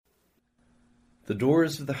The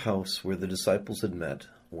doors of the house where the disciples had met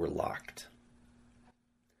were locked.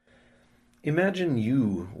 Imagine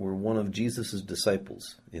you were one of Jesus'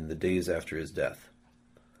 disciples in the days after his death.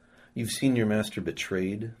 You've seen your master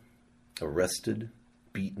betrayed, arrested,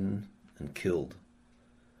 beaten, and killed.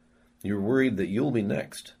 You're worried that you'll be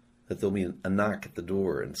next, that there'll be a knock at the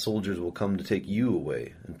door and soldiers will come to take you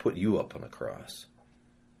away and put you up on a cross.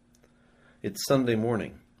 It's Sunday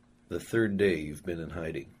morning, the third day you've been in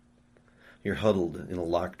hiding. You're huddled in a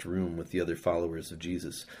locked room with the other followers of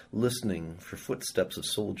Jesus, listening for footsteps of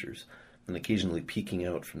soldiers and occasionally peeking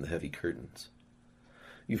out from the heavy curtains.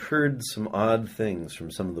 You've heard some odd things from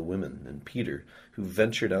some of the women and Peter, who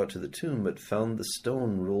ventured out to the tomb but found the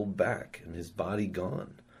stone rolled back and his body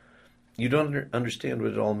gone. You don't understand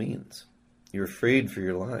what it all means. You're afraid for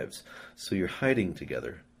your lives, so you're hiding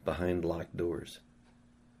together behind locked doors.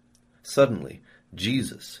 Suddenly,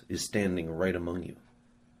 Jesus is standing right among you.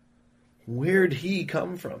 Where'd he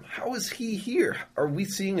come from? How is he here? Are we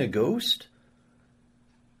seeing a ghost?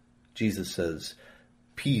 Jesus says,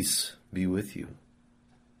 "Peace be with you."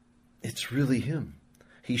 It's really him.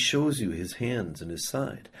 He shows you his hands and his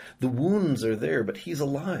side. The wounds are there, but he's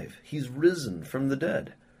alive. He's risen from the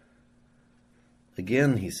dead.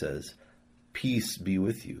 Again he says, "Peace be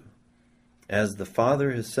with you. As the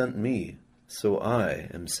Father has sent me, so I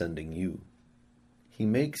am sending you." He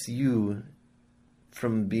makes you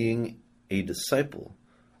from being a disciple,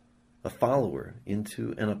 a follower,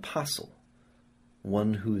 into an apostle,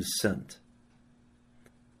 one who is sent.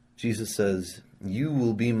 Jesus says, "You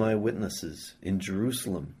will be my witnesses in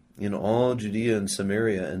Jerusalem, in all Judea and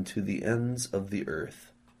Samaria, and to the ends of the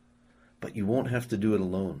earth." But you won't have to do it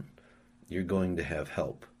alone. You're going to have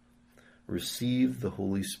help. Receive the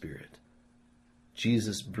Holy Spirit.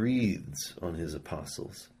 Jesus breathes on his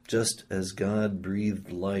apostles, just as God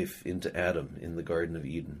breathed life into Adam in the Garden of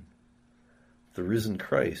Eden. The risen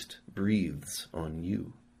Christ breathes on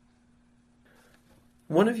you.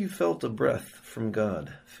 When have you felt a breath from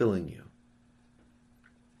God filling you?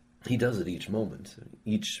 He does it each moment.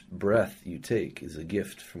 Each breath you take is a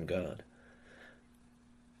gift from God.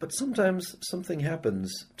 But sometimes something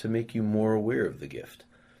happens to make you more aware of the gift.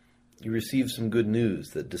 You receive some good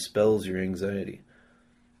news that dispels your anxiety.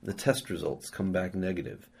 The test results come back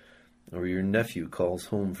negative, or your nephew calls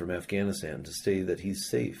home from Afghanistan to say that he's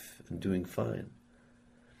safe and doing fine.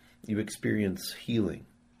 You experience healing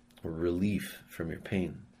or relief from your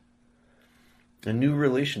pain. A new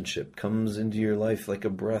relationship comes into your life like a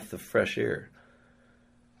breath of fresh air.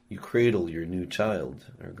 You cradle your new child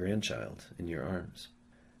or grandchild in your arms.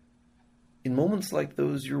 In moments like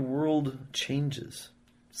those, your world changes.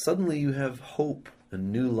 Suddenly you have hope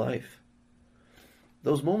and new life.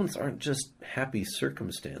 Those moments aren't just happy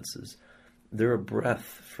circumstances. They're a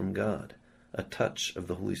breath from God, a touch of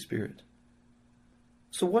the Holy Spirit.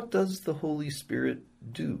 So what does the Holy Spirit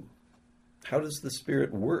do? How does the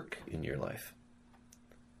Spirit work in your life?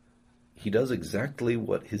 He does exactly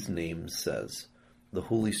what his name says. The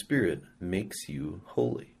Holy Spirit makes you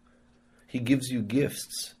holy. He gives you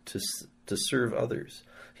gifts to serve others.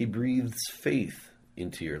 He breathes faith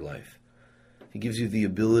into your life. He gives you the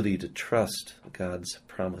ability to trust God's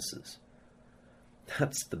promises.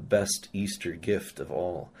 That's the best Easter gift of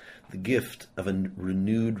all, the gift of a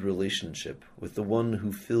renewed relationship with the one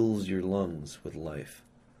who fills your lungs with life.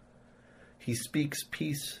 He speaks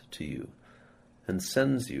peace to you and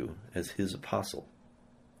sends you as his apostle.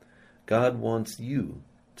 God wants you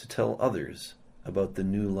to tell others about the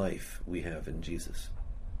new life we have in Jesus.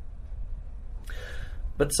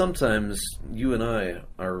 But sometimes you and I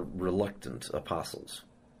are reluctant apostles.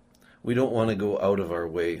 We don't want to go out of our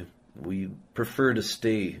way. We prefer to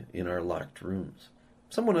stay in our locked rooms.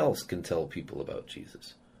 Someone else can tell people about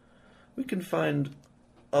Jesus. We can find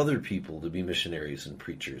other people to be missionaries and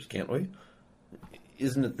preachers, can't we?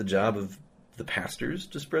 Isn't it the job of the pastors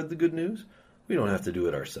to spread the good news? We don't have to do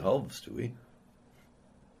it ourselves, do we?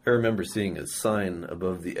 I remember seeing a sign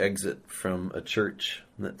above the exit from a church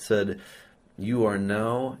that said, "You are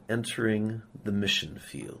now entering the mission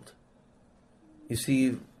field." You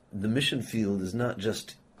see, the mission field is not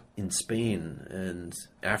just in Spain and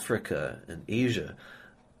Africa and Asia.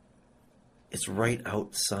 It's right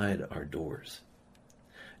outside our doors.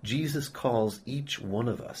 Jesus calls each one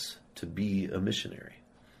of us to be a missionary.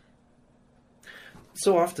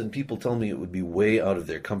 So often people tell me it would be way out of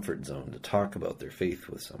their comfort zone to talk about their faith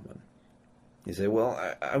with someone. You say,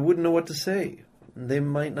 well, I wouldn't know what to say. They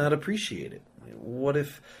might not appreciate it. What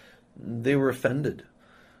if they were offended?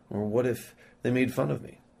 Or what if they made fun of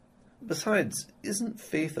me? Besides, isn't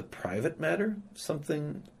faith a private matter?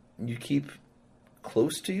 Something you keep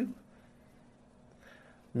close to you?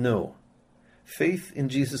 No. Faith in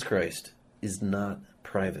Jesus Christ is not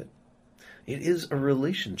private. It is a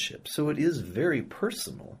relationship, so it is very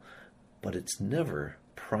personal, but it's never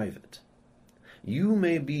private. You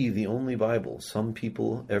may be the only Bible some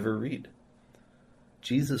people ever read.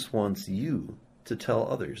 Jesus wants you to tell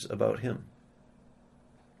others about him.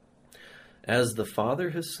 As the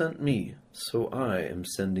Father has sent me, so I am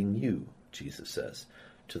sending you, Jesus says,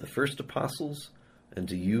 to the first apostles and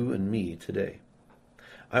to you and me today.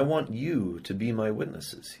 I want you to be my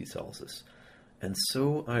witnesses, he tells us, and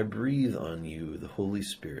so I breathe on you the Holy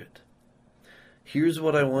Spirit. Here's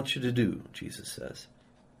what I want you to do, Jesus says.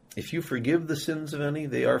 If you forgive the sins of any,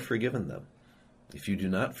 they are forgiven them. If you do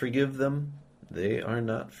not forgive them, they are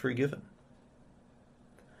not forgiven.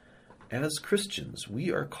 As Christians,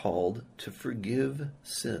 we are called to forgive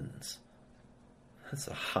sins. That's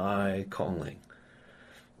a high calling.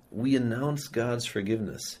 We announce God's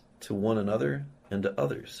forgiveness to one another and to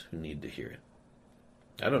others who need to hear it.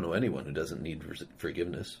 I don't know anyone who doesn't need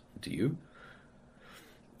forgiveness. Do you?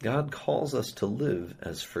 God calls us to live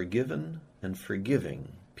as forgiven and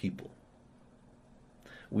forgiving people.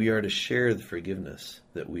 We are to share the forgiveness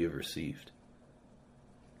that we have received.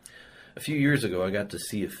 A few years ago, I got to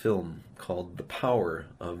see a film called The Power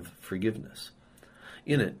of Forgiveness.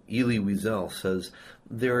 In it, Elie Wiesel says,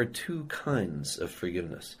 there are two kinds of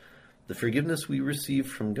forgiveness. The forgiveness we receive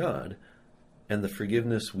from God and the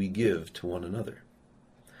forgiveness we give to one another.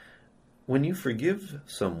 When you forgive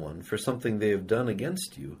someone for something they have done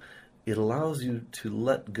against you, it allows you to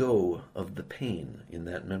let go of the pain in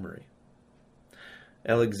that memory.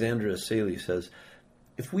 Alexandra Saley says,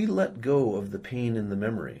 if we let go of the pain in the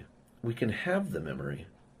memory, we can have the memory,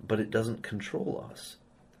 but it doesn't control us.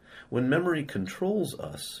 When memory controls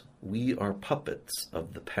us, we are puppets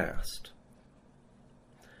of the past.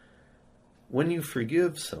 When you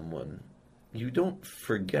forgive someone, you don't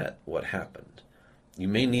forget what happened. You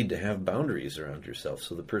may need to have boundaries around yourself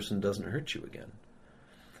so the person doesn't hurt you again.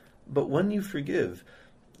 But when you forgive,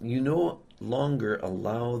 you no longer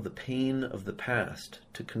allow the pain of the past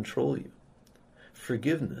to control you.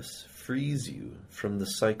 Forgiveness frees you from the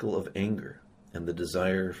cycle of anger and the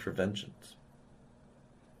desire for vengeance.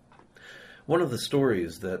 One of the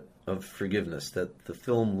stories of forgiveness that the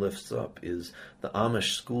film lifts up is the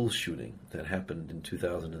Amish school shooting that happened in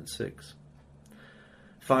 2006.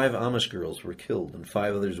 5 Amish girls were killed and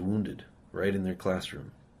 5 others wounded right in their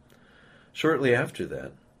classroom. Shortly after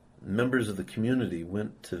that, members of the community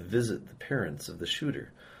went to visit the parents of the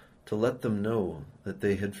shooter to let them know that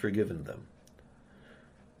they had forgiven them.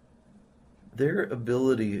 Their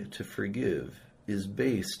ability to forgive is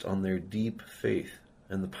based on their deep faith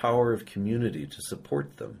and the power of community to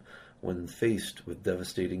support them when faced with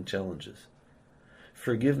devastating challenges.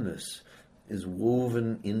 Forgiveness is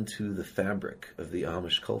woven into the fabric of the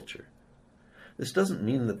Amish culture. This doesn't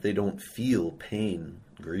mean that they don't feel pain,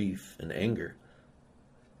 grief, and anger.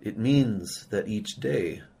 It means that each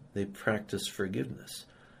day they practice forgiveness,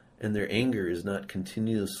 and their anger is not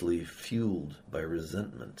continuously fueled by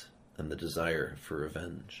resentment and the desire for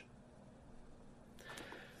revenge.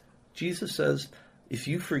 Jesus says, if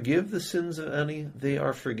you forgive the sins of any, they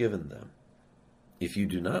are forgiven them. If you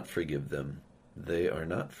do not forgive them, they are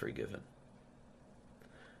not forgiven.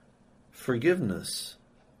 Forgiveness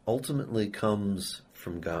ultimately comes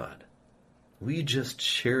from God. We just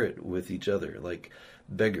share it with each other like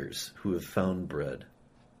beggars who have found bread.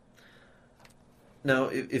 Now,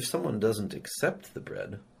 if someone doesn't accept the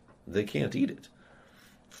bread, they can't eat it.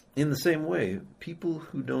 In the same way, people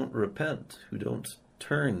who don't repent, who don't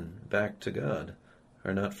turn back to God,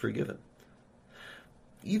 are not forgiven.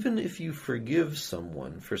 Even if you forgive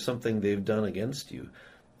someone for something they've done against you,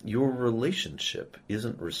 your relationship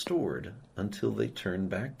isn't restored until they turn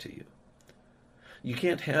back to you. You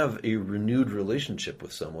can't have a renewed relationship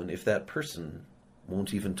with someone if that person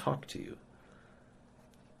won't even talk to you.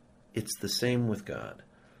 It's the same with God.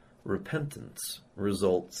 Repentance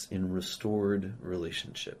results in restored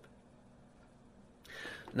relationship.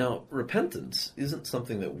 Now, repentance isn't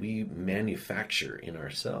something that we manufacture in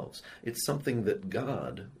ourselves. It's something that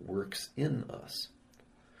God works in us.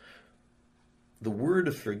 The word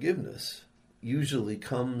of forgiveness usually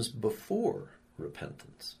comes before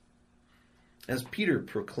repentance. As Peter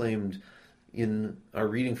proclaimed in our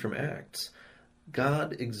reading from Acts,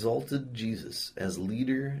 God exalted Jesus as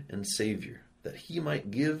leader and Savior, that he might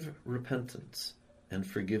give repentance and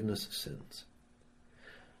forgiveness of sins.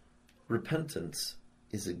 Repentance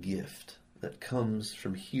is a gift that comes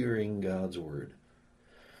from hearing God's word.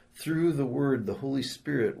 Through the word, the Holy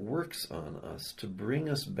Spirit works on us to bring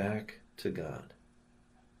us back to God.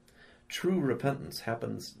 True repentance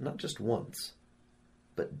happens not just once,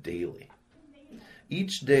 but daily.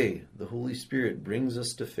 Each day, the Holy Spirit brings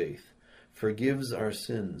us to faith, forgives our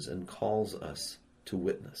sins, and calls us to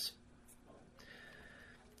witness.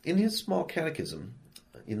 In his small catechism,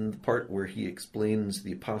 in the part where he explains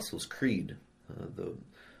the Apostles' Creed,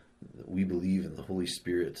 we believe in the Holy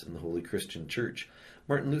Spirit and the Holy Christian Church,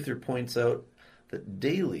 Martin Luther points out that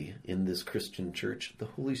daily in this Christian church, the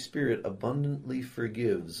Holy Spirit abundantly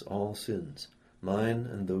forgives all sins, mine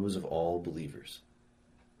and those of all believers.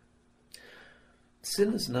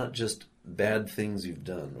 Sin is not just bad things you've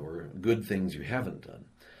done or good things you haven't done.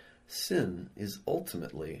 Sin is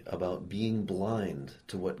ultimately about being blind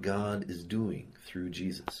to what God is doing through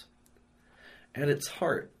Jesus. At its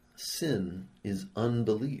heart, sin is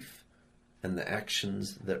unbelief and the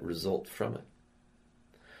actions that result from it.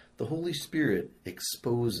 The Holy Spirit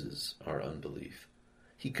exposes our unbelief.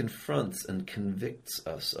 He confronts and convicts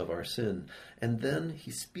us of our sin, and then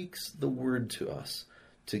he speaks the word to us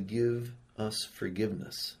to give us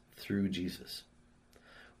forgiveness through Jesus.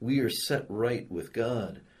 We are set right with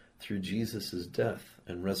God through Jesus' death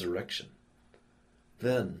and resurrection.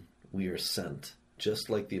 Then we are sent, just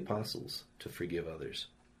like the apostles, to forgive others.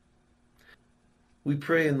 We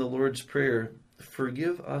pray in the Lord's Prayer,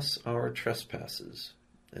 "Forgive us our trespasses,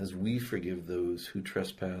 as we forgive those who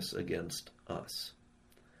trespass against us."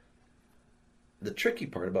 The tricky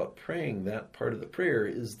part about praying that part of the prayer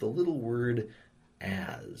is the little word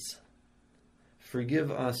 "as."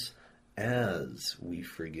 Forgive us as we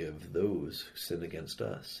forgive those who sin against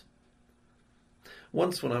us.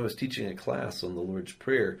 Once when I was teaching a class on the Lord's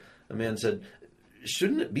Prayer, a man said,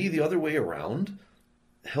 "Shouldn't it be the other way around?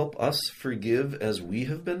 Help us forgive as we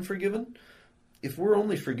have been forgiven? If we're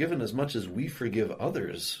only forgiven as much as we forgive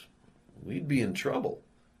others, we'd be in trouble."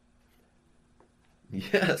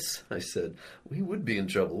 "Yes," I said, "we would be in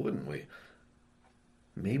trouble, wouldn't we?"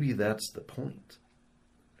 Maybe that's the point.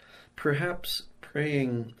 Perhaps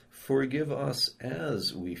praying, "Forgive us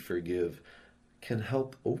as we forgive," can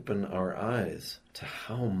help open our eyes to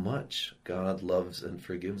how much God loves and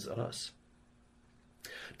forgives us.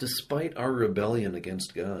 Despite our rebellion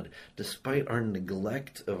against God, despite our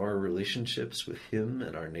neglect of our relationships with Him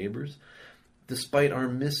and our neighbors, despite our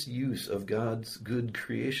misuse of God's good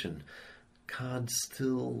creation, God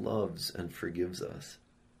still loves and forgives us.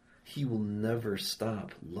 He will never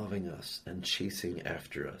stop loving us and chasing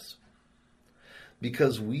after us.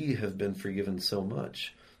 Because we have been forgiven so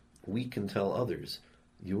much, we can tell others,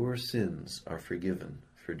 "Your sins are forgiven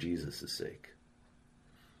for Jesus' sake."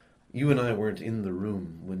 You and I weren't in the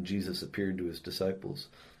room when Jesus appeared to his disciples,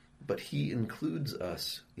 but he includes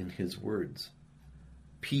us in his words.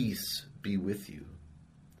 "Peace be with you.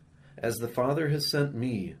 As the Father has sent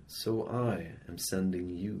me, so I am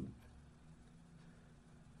sending you."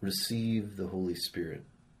 Receive the Holy Spirit.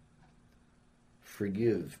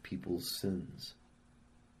 Forgive people's sins.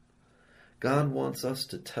 God wants us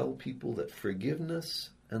to tell people that forgiveness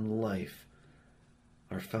and life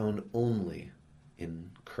are found only in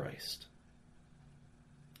Christ.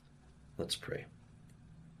 Let's pray.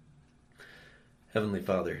 Heavenly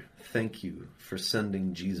Father, thank you for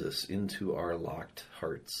sending Jesus into our locked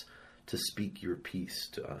hearts to speak your peace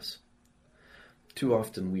to us. Too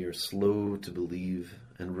often we are slow to believe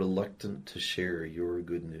and reluctant to share your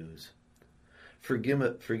good news. Forgive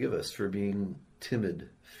us for being timid,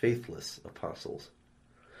 faithless apostles.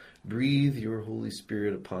 Breathe your Holy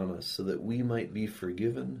Spirit upon us so that we might be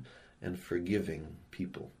forgiven and forgiving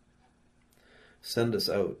people. Send us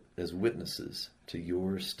out as witnesses to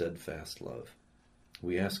your steadfast love.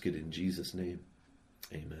 We ask it in Jesus' name.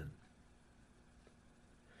 Amen.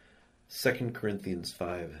 2 Corinthians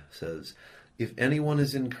 5 says, "If anyone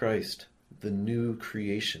is in Christ, the new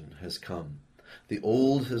creation has come. The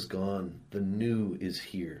old has gone, the new is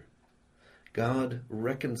here. God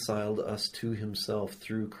reconciled us to himself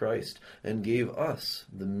through Christ and gave us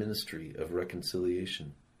the ministry of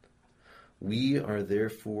reconciliation. We are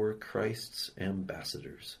therefore Christ's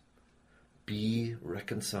ambassadors. Be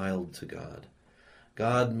reconciled to God.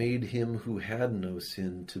 God made him who had no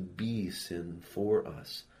sin to be sin for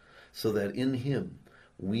us, so that in him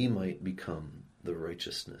we might become the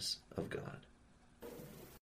righteousness of God."